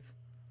some leave?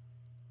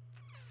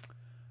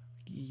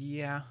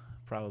 Yeah,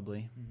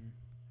 probably.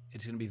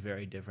 It's going to be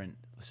very different.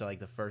 So like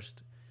the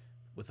first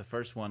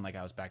one, like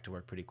I was back to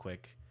work pretty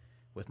quick.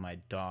 With my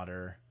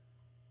daughter,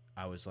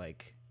 I was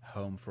like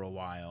home for a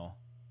while,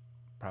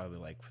 probably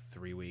like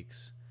 3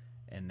 weeks,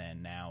 and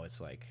then now it's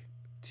like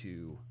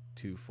two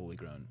fully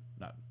grown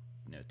not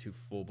two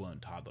full blown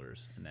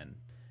toddlers and then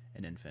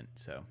an infant.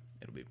 So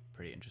it'll be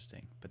pretty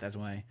interesting. But that's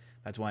why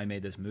I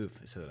made this move,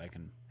 so that I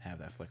can have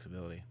that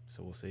flexibility.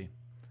 So we'll see.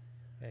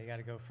 Yeah, you got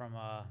to go from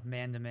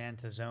man to man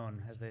to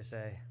zone, as they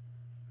say.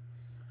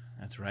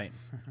 That's right.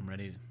 I'm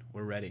ready.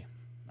 We're ready.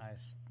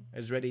 Nice.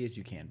 As ready as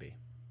you can be.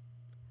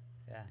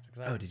 Yeah, it's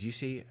exciting. Oh, did you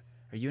see?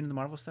 Are you into the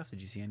Marvel stuff?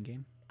 Did you see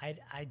Endgame?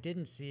 I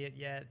didn't see it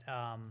yet.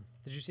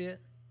 Did you see it?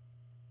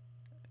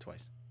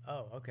 Twice.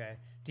 Oh, okay.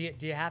 Do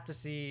you have to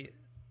see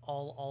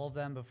all of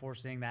them before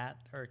seeing that,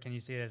 or can you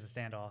see it as a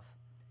standoff?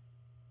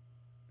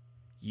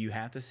 You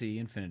have to see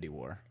Infinity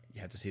War.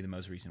 You have to see the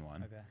most recent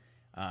one.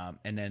 Okay.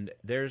 And then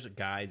there's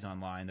guides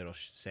online that'll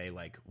say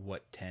like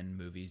what 10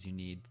 movies you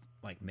need,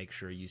 like make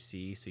sure you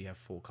see, so you have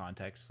full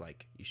context.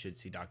 Like you should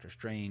see Doctor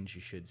Strange,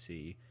 you should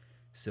see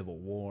Civil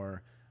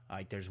War.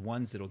 Like there's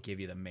ones that'll give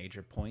you the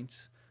major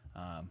points.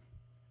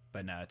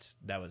 But no,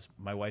 that was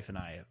my wife and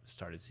I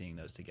started seeing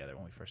those together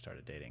when we first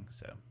started dating.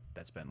 So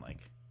that's been like,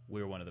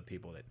 we're one of the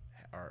people that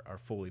are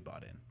fully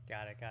bought in.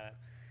 Got it.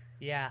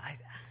 Yeah,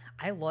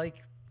 I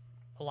like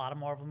a lot of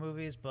Marvel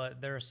movies,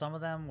 but there are some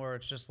of them where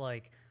it's just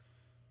like,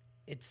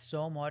 it's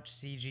so much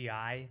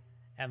CGI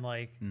and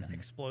like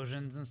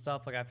explosions and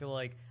stuff. Like I feel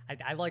like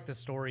I like the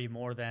story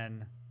more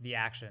than the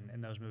action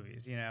in those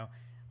movies.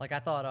 Like I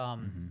thought,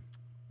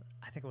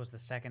 I think it was the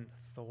second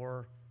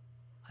Thor.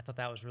 I thought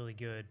that was really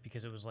good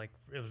because it was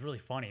really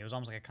funny. It was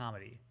almost like a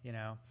comedy.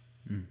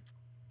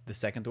 The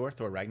second Thor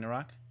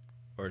Ragnarok,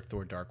 or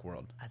Thor Dark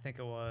World? I think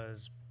it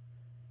was.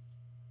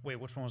 Wait,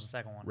 which one was the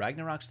second one?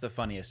 Ragnarok's the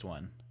funniest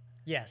one.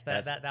 Yes,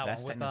 that one.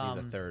 That's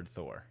technically the third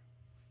Thor.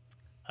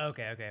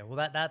 Okay. Well,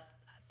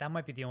 that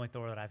might be the only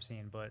Thor that I've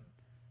seen, but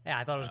yeah,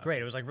 I thought it was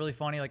great. It was like really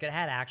funny. Like it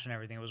had action and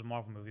everything. It was a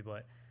Marvel movie,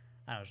 but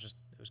I don't know,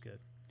 it was good.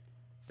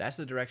 That's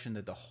the direction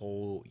that the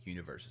whole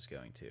universe is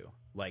going to.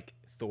 Like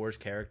Thor's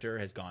character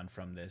has gone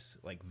from this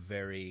like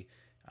very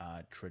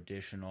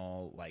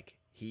traditional, like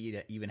he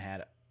even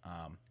had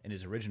in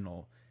his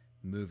original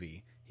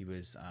movie, he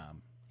was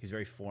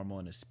very formal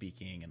in his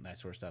speaking and that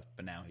sort of stuff,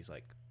 but now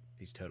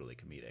he's totally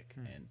comedic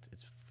and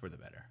it's for the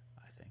better,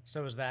 I think.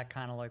 So is that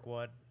kind of like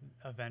what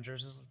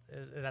Avengers is?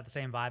 Is that the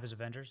same vibe as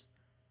Avengers?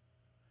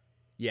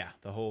 Yeah,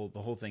 the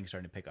whole thing's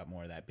starting to pick up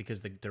more of that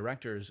because the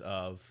directors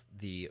of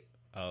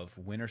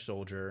Winter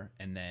Soldier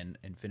and then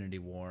Infinity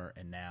War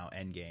and now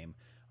Endgame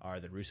are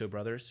the Russo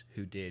brothers,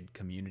 who did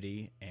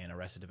Community and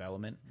Arrested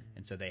Development,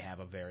 and so they have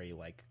a very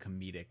like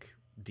comedic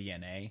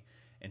DNA.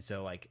 And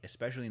so like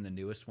especially in the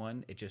newest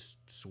one, it just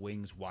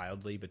swings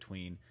wildly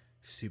between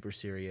super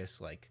serious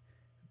like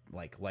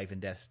life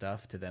and death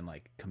stuff to then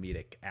like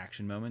comedic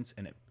action moments,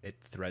 and it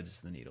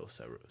threads the needle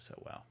so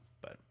well.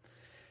 But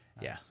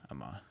nice. Yeah,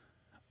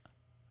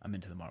 I'm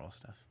into the Marvel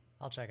stuff.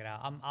 I'll check it out.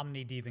 I'm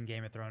knee deep in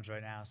Game of Thrones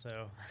right now,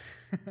 so.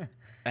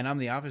 And I'm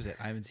the opposite.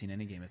 I haven't seen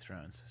any Game of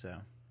Thrones, so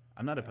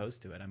I'm not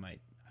opposed to it. I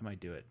might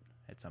do it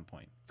at some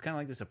point. It's kind of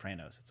like The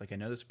Sopranos. It's like I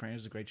know The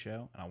Sopranos is a great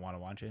show, and I want to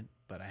watch it,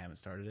 but I haven't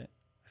started it.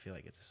 I feel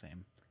like it's the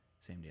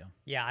same deal.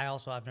 Yeah,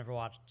 I've never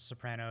watched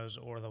Sopranos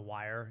or The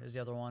Wire is the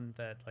other one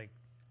that like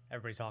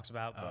everybody talks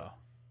about. But... Oh,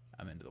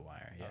 I'm into The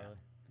Wire. Yeah. Really?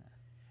 Yeah.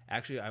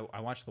 Actually, I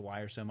watched The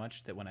Wire so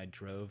much that when I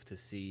drove to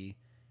see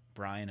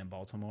Brian in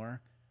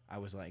Baltimore, I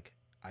was like,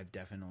 I've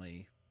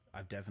definitely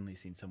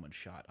seen someone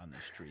shot on the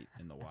street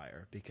in The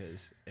Wire,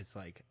 because it's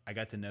like you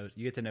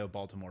get to know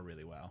Baltimore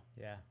really well.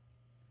 Yeah.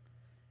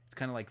 It's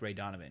kind of like Ray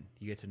Donovan.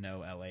 You get to know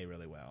LA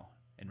really well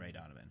in Ray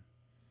Donovan.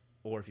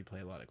 Or if you play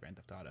a lot of Grand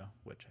Theft Auto,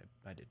 which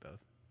I did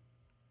both.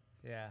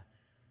 Yeah.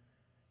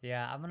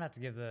 Yeah, I'm going to have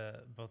to give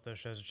both those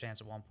shows a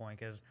chance at one point,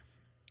 because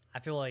I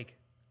feel like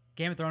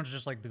Game of Thrones is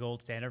just like the gold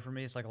standard for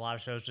me. It's like a lot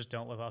of shows just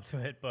don't live up to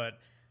it, but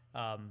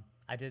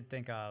I did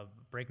think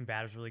Breaking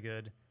Bad was really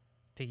good.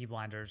 Peaky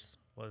Blinders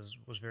was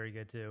very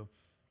good too,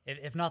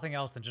 if nothing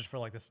else than just for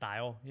like the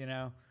style,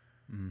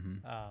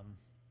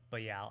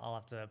 But yeah, I'll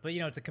have to. But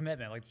it's a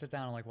commitment. Like sit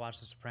down and like watch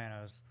The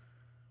Sopranos.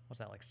 What's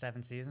that, like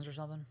 7 seasons or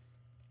something?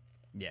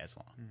 Yeah, it's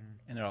long,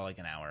 and they're all like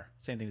an hour.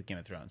 Same thing with Game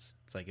of Thrones.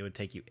 It's like it would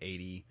take you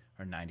 80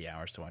 or 90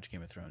 hours to watch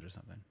Game of Thrones or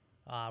something.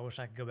 I wish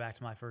I could go back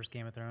to my first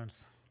Game of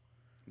Thrones.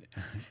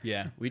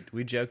 Yeah,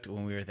 we joked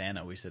when we were with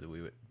Anna. We said that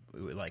we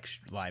would like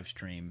live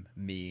stream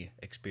me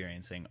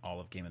experiencing all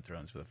of Game of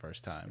Thrones for the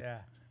first time. Yeah.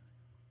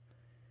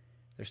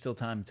 There's still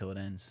time until it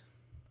ends.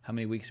 How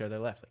many weeks are there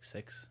left? Like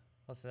 6?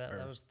 What's that?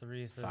 That was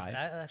 3. So 5?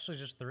 Actually,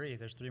 just 3.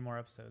 There's 3 more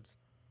episodes.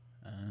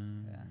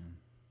 Yeah.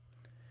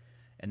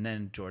 And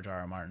then George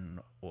R.R. Martin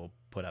will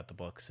put out the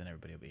books, and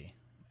everybody will be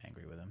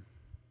angry with him.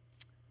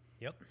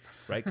 Yep.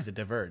 Right? Because it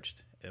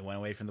diverged. It went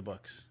away from the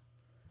books.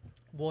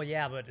 Well,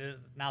 yeah, but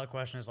now the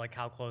question is like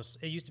how close.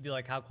 It used to be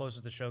like how close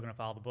is the show going to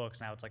follow the books.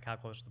 Now it's like how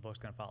close is the books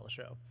going to follow the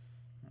show.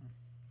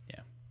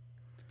 Yeah.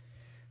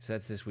 So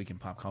that's This Week in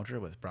Pop Culture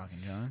with Brock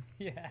and Jon.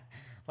 Yeah.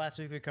 Last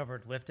week we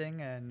covered lifting,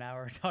 and now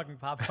we're talking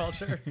pop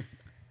culture.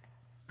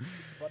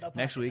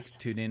 Next week,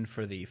 tune in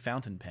for the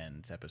Fountain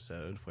Pens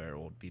episode, where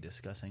we'll be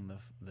discussing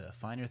the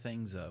finer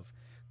things of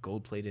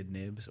gold-plated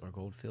nibs or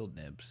gold-filled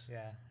nibs.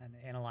 Yeah, and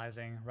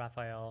analyzing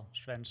Raphael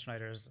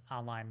Schwenschneider's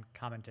online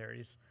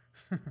commentaries.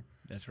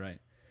 That's right.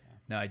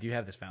 No, I do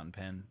have this fountain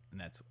pen,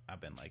 and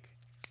I've been like,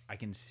 I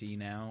can see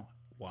now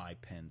why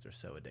pens are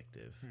so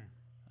addictive.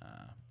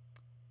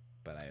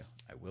 But I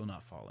will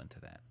not fall into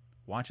that.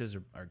 Watches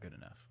are good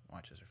enough.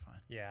 Watches are fine.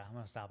 Yeah, I'm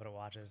gonna stop it at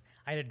watches.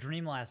 I had a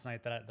dream last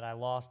night that I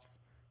lost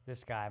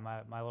this guy,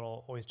 my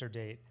little oyster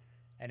date,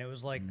 and it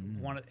was like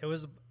it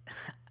was.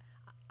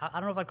 I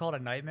don't know if I'd call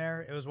it a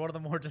nightmare. It was one of the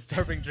more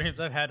disturbing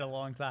dreams I've had in a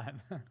long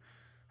time.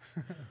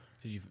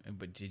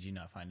 Did you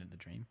not find it in the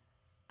dream?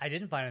 I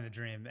didn't find it in the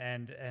dream,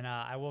 and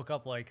I woke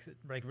up like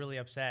really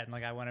upset, and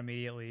like I went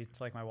immediately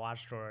to like my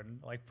watch drawer and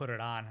like put it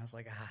on. I was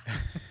like,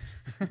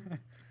 ah.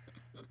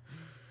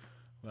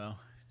 Well,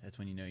 that's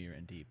when you know you're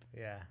in deep.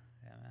 Yeah,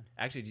 man.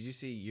 Actually, did you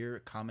see your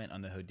comment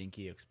on the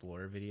Hodinkee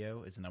Explorer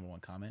video is the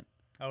 #1 comment?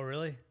 Oh,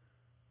 really?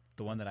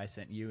 The one that I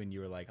sent you, and you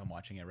were like, I'm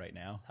watching it right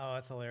now. Oh,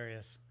 that's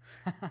hilarious.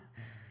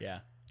 Yeah.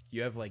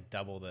 You have like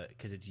double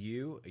because it's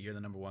you're the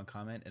 #1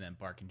 comment, and then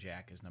Bark and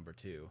Jack is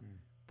 #2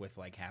 with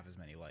like half as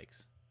many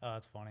likes. Oh,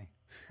 that's funny.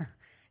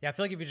 Yeah, I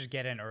feel like if you just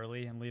get in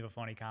early and leave a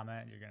funny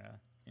comment, you're gonna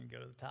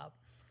go to the top.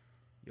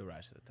 You'll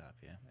rise to the top,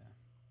 yeah.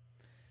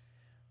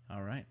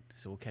 All right,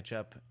 so we'll catch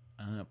up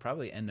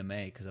probably end of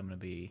May because I'm gonna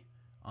be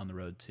on the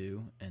road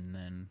too, and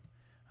then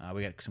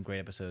we got some great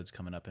episodes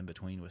coming up in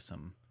between with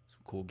some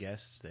cool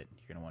guests that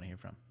you're gonna want to hear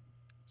from.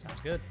 Sounds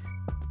good.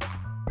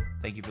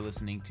 Thank you for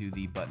listening to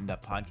the Buttoned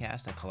Up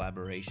Podcast, a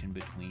collaboration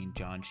between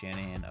John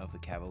Shanahan of The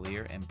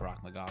Cavalier and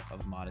Brock McGough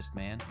of Modest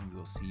Man, and we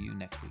will see you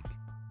next week.